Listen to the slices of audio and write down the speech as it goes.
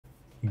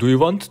Do you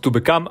want to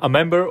become a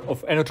member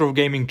of Enutroph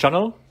Gaming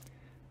channel?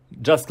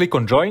 Just click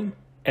on join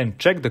and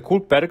check the cool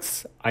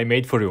perks I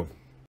made for you.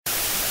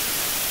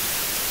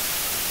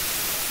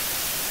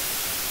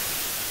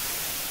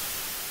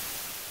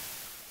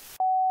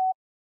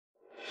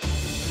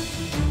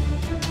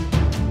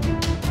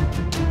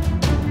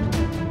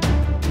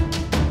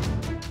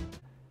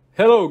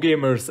 Hello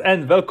gamers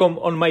and welcome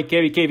on my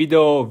KVK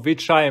video,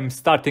 which I am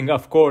starting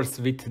of course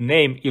with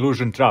name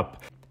Illusion Trap.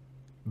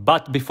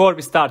 But before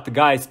we start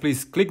guys,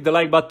 please click the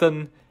like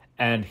button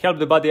and help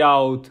the buddy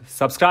out,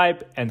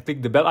 subscribe and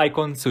click the bell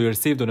icon so you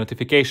receive the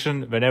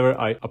notification whenever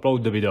I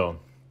upload the video.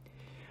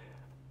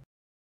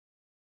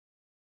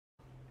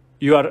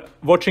 You are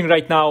watching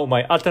right now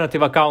my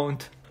alternative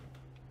account.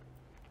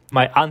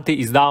 My ante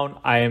is down,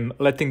 I am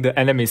letting the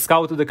enemy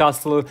scout the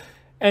castle.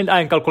 And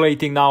I'm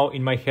calculating now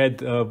in my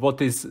head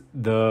what is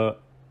the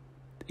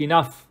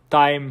enough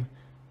time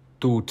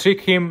to trick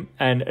him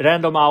and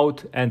random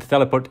out and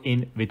teleport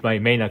in with my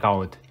main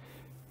account.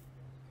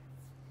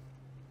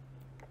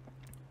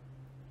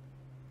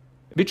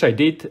 Which I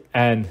did,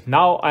 and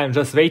now I'm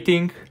just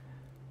waiting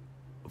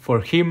for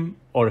him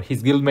or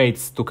his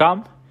guildmates to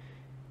come.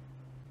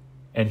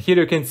 And here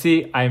you can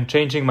see I'm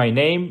changing my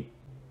name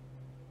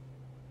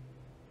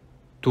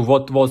to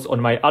what was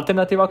on my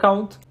alternative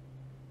account.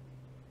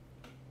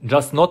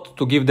 Just not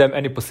to give them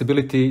any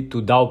possibility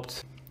to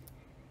doubt.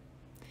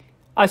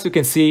 As you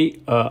can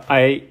see,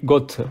 I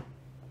got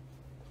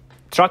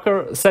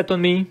tracker set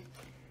on me.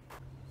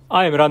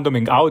 I am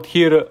randoming out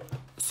here,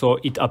 so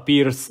it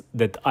appears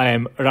that I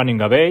am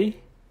running away.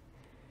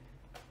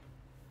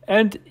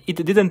 And it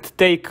didn't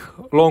take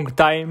long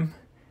time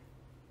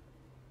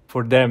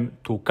for them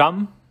to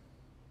come.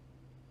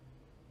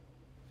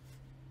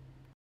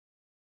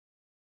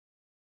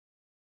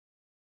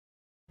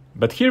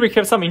 But here we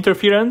have some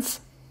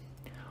interference.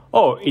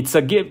 Oh, it's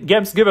a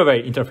games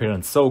giveaway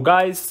interference. So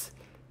guys,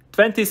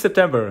 20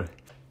 September,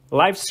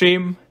 live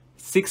stream,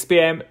 6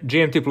 PM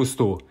GMT plus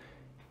 2.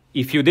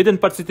 If you didn't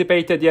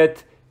participate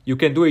yet, you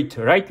can do it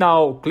right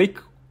now. Click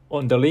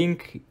on the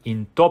link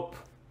in top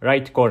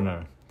right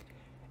corner.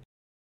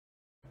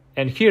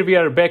 And here we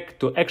are back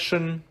to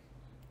action.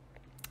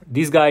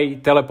 This guy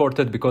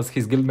teleported because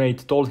his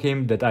guildmate told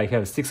him that I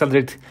have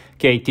 600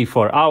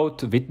 KT4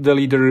 out with the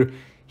leader.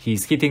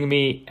 He's hitting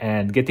me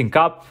and getting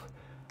cap.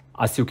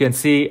 As you can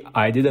see,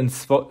 I didn't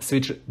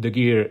switch the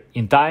gear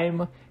in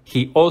time.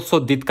 He also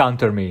did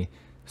counter me.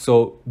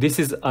 So this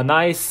is a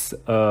nice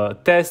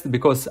test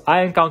because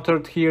I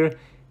encountered here.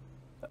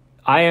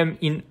 I am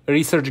in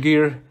research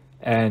gear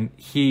and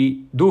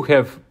he do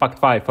have Pact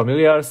 5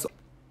 familiars.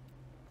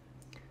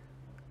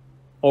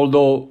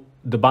 Although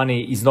the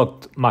bunny is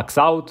not maxed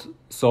out,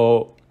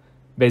 so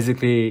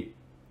basically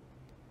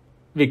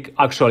we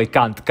actually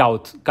can't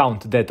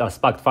count that as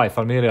Pact 5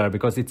 familiar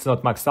because it's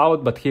not maxed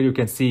out. But here you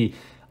can see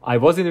I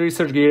was in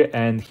research gear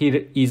and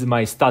here is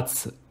my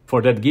stats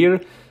for that gear.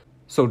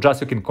 So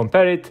just you can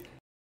compare it.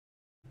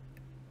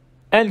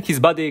 And his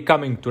buddy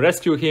coming to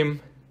rescue him.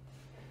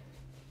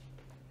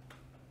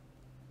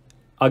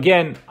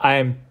 Again, I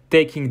am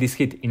taking this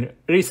hit in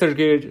research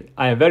gear.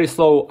 I am very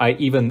slow. I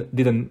even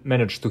didn't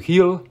manage to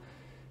heal.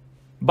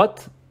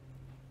 But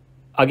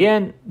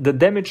again, the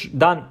damage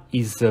done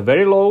is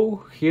very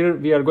low. Here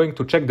we are going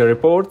to check the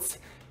reports.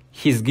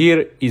 His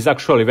gear is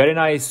actually very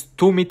nice.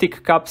 2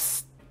 mythic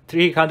caps,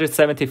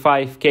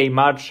 375k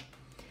march,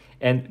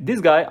 and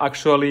this guy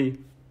actually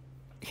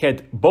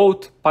had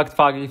both Pact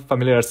 5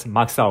 familiars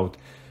maxed out.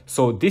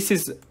 So this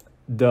is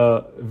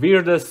the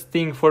weirdest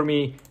thing for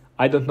me.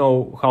 I don't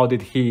know how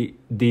did he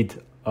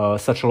did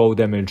such low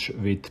damage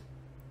with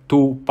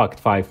 2 Pact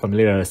 5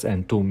 familiars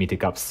and 2 mythic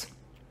caps.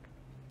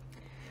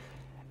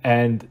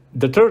 And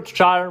the third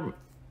charm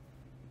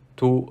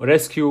to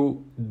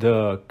rescue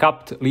the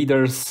capped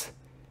leaders,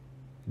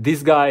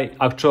 this guy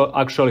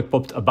actually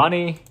popped a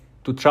bunny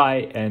to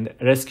try and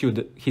rescue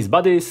his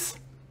buddies.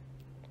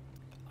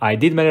 I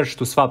did manage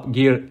to swap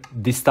gear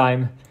this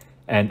time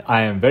and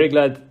I am very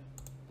glad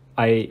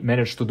I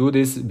managed to do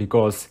this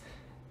because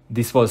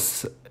this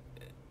was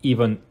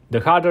even the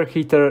harder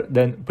hitter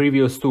than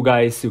previous two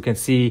guys. You can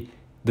see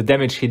the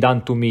damage he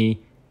done to me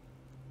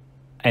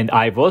and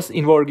I was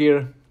in war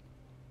gear,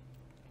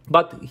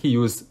 but he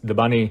used the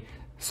bunny,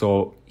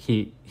 so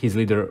his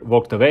leader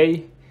walked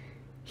away.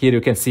 Here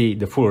you can see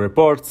the full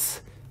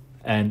reports.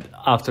 And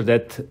after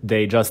that,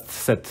 they just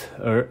set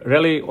a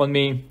rally on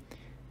me.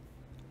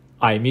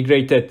 I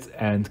migrated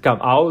and come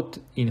out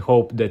in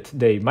hope that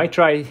they might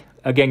try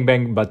a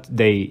gangbang, but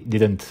they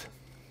didn't.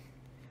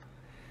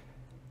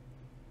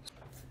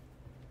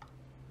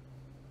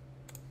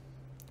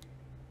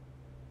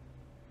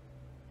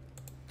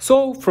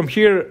 So from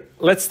here,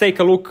 let's take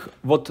a look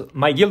what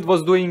my guild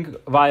was doing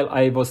while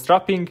I was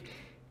trapping.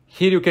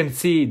 Here you can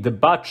see the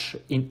butch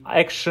in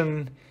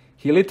action.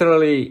 He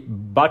literally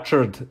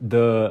butchered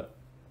the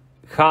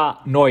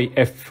Ha-Noi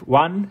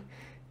F1.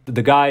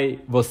 The guy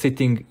was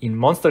sitting in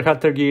Monster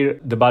Hunter gear.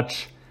 The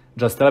butch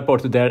just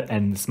teleported there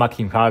and smacked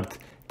him hard,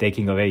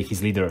 taking away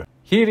his leader.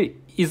 Here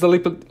is a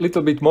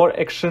little bit more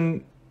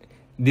action.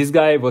 This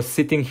guy was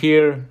sitting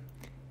here,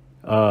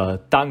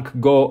 tank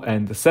go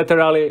and set a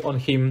rally on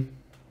him.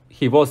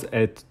 He was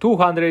at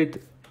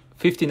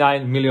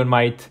 259 million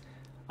might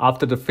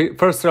after the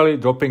first rally,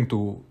 dropping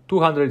to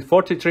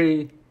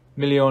 243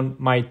 million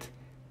might,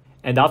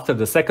 and after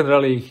the second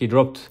rally he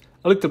dropped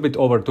a little bit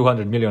over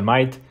 200 million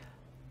might.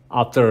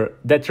 After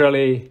that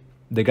rally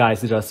the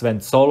guys just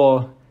went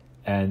solo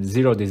and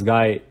zeroed this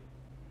guy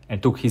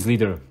and took his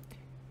leader.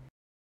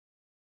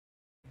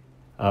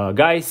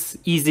 Guys,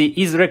 easy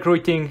is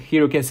recruiting.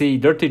 Here you can see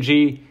Dirty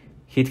G,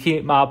 hit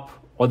him up,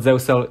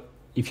 Odzeusel,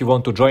 if you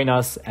want to join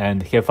us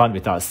and have fun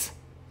with us.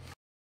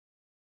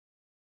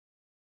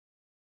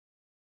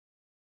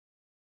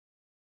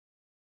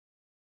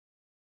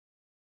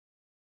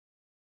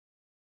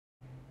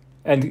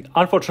 And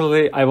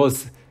unfortunately I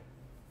was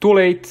too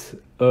late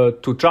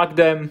to track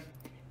them.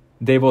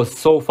 They was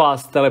so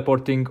fast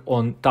teleporting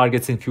on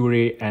targets in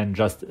Fury and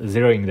just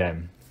zeroing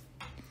them.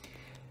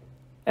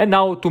 And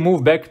now to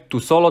move back to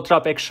solo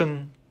trap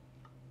action.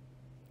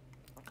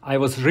 I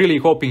was really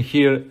hoping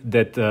here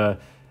that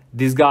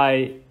this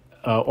guy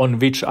on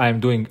which I am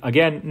doing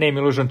again name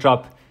illusion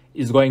trap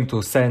is going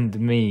to send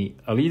me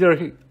a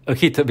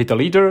hit with a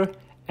leader,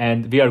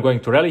 and we are going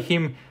to rally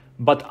him.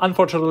 But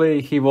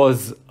unfortunately he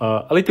was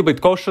a little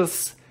bit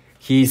cautious.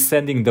 He's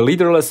sending the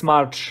leaderless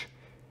march,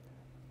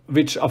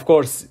 which of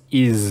course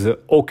is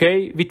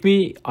okay with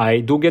me. I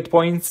do get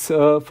points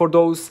for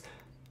those,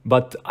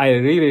 but I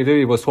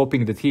really was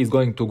hoping that he is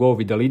going to go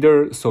with the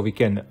leader so we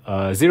can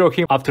zero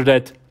him. After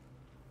that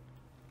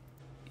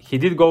he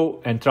did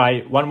go and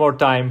try one more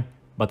time,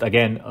 but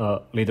again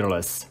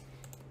leaderless.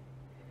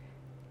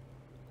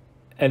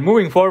 And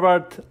moving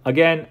forward,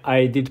 again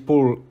I did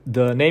pull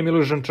the name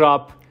illusion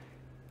trap.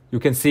 You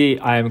can see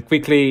I am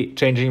quickly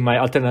changing my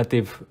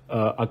alternative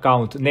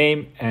account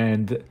name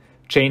and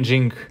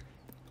changing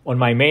on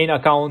my main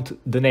account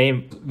the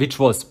name which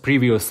was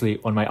previously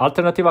on my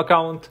alternative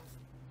account.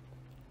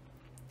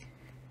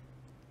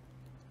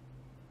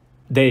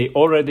 They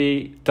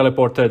already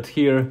teleported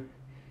here,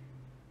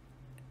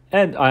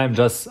 and I am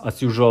just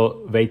as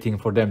usual waiting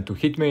for them to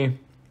hit me.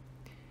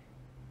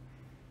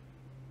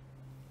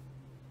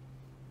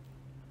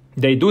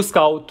 They do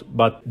scout,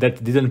 but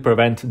that didn't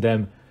prevent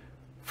them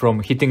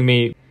from hitting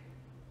me.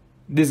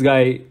 This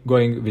guy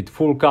going with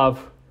full cav.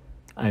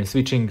 I'm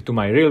switching to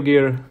my real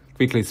gear,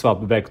 quickly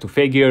swap back to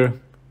fake gear.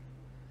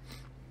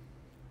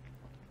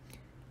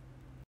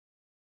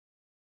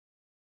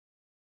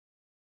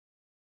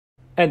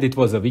 And it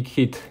was a weak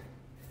hit.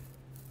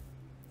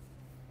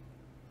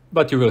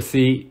 But you will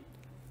see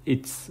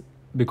it's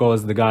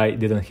because the guy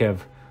didn't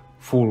have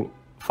full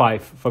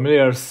 5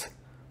 familiars,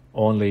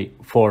 only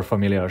 4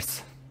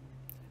 familiars.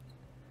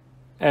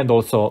 And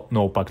also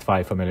no packed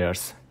 5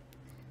 familiars.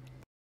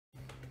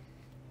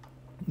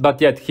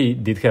 But yet he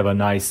did have a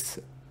nice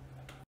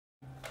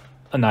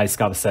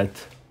cav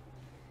set.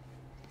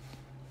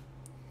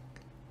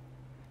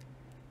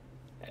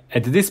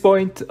 At this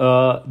point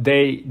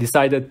they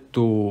decided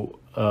to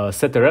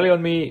set a rally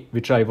on me,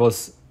 which I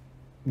was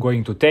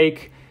going to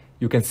take.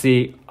 You can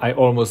see I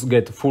almost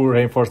get full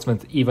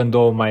reinforcement even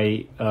though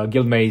my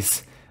guild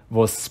mace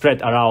was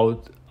spread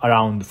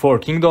around 4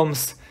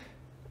 kingdoms.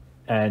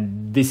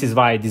 And this is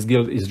why this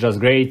guild is just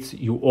great.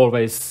 You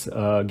always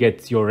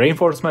get your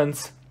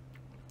reinforcements.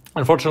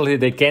 Unfortunately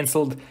they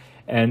cancelled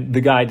and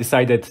the guy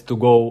decided to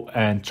go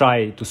and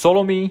try to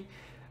solo me,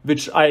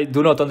 which I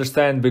do not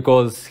understand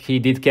because he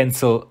did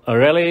cancel a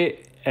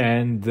rally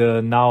and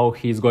now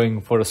he's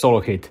going for a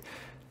solo hit.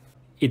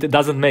 It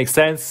doesn't make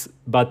sense,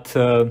 but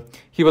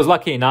he was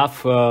lucky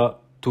enough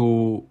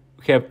to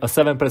have a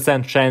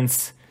 7%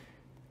 chance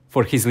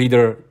for his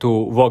leader to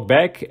walk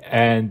back,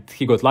 and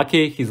he got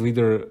lucky. His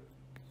leader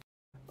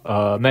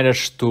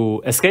managed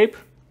to escape.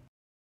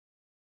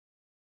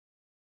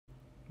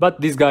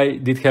 But this guy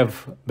did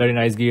have very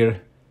nice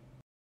gear.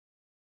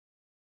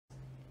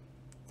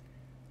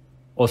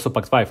 Also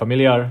packed 5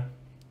 familiar.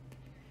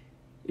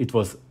 It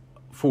was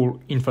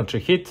full infantry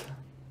hit.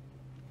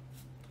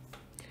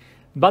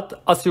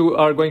 But as you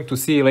are going to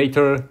see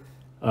later,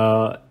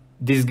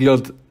 this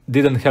guild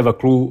didn't have a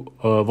clue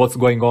what's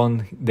going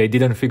on. They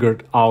didn't figure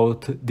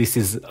out this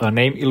is a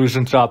name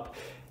illusion trap,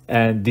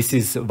 and this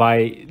is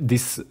why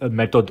this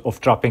method of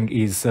trapping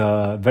is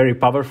very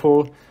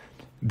powerful,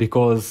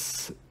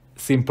 because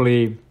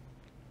simply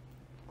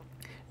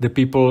the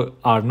people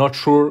are not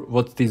sure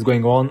what is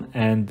going on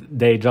and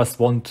they just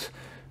want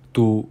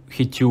to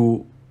hit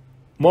you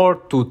more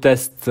to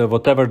test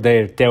whatever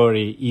their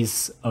theory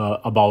is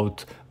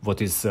about what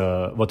is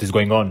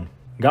going on.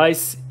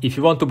 Guys, if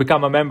you want to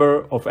become a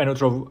member of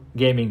Enutroph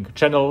gaming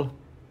channel,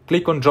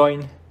 click on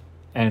join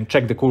and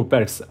check the cool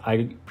perks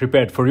I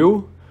prepared for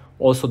you.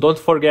 Also don't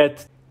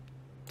forget,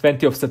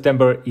 20th of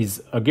September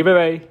is a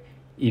giveaway.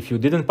 If you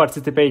didn't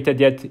participate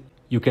yet,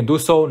 you can do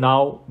so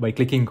now by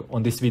clicking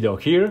on this video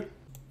here.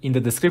 In the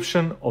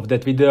description of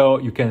that video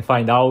you can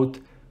find out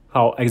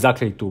how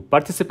exactly to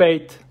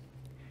participate.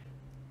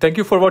 Thank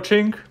you for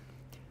watching.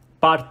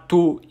 Part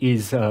 2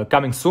 is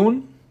coming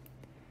soon.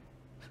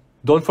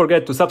 Don't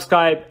forget to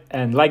subscribe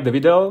and like the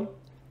video.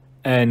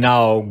 And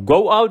now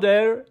go out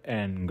there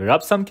and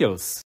grab some kills.